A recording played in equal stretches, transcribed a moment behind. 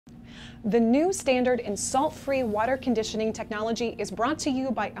The new standard in salt-free water conditioning technology is brought to you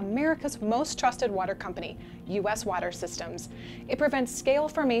by America's most trusted water company, US Water Systems. It prevents scale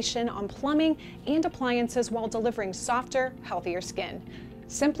formation on plumbing and appliances while delivering softer, healthier skin.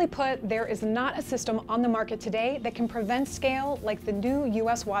 Simply put, there is not a system on the market today that can prevent scale like the new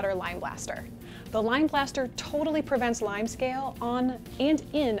US Water LimeBlaster. The LimeBlaster totally prevents limescale on and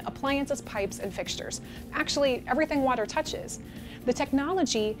in appliances, pipes, and fixtures. Actually, everything water touches. The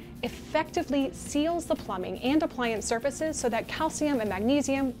technology effectively seals the plumbing and appliance surfaces so that calcium and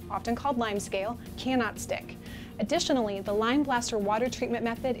magnesium, often called limescale, cannot stick. Additionally, the LimeBlaster water treatment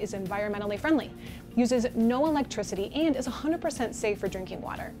method is environmentally friendly, uses no electricity, and is 100% safe for drinking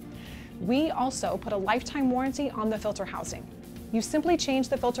water. We also put a lifetime warranty on the filter housing. You simply change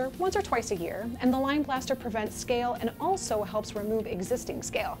the filter once or twice a year, and the LimeBlaster prevents scale and also helps remove existing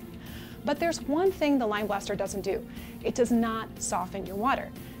scale. But there's one thing the LimeBlaster doesn't do. It does not soften your water.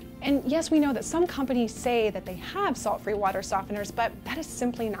 And yes, we know that some companies say that they have salt-free water softeners, but that is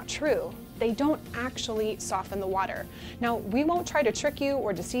simply not true. They don't actually soften the water. Now, we won't try to trick you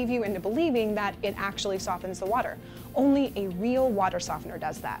or deceive you into believing that it actually softens the water. Only a real water softener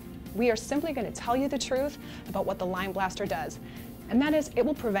does that. We are simply going to tell you the truth about what the LimeBlaster does, and that is it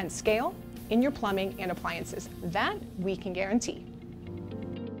will prevent scale in your plumbing and appliances. That we can guarantee.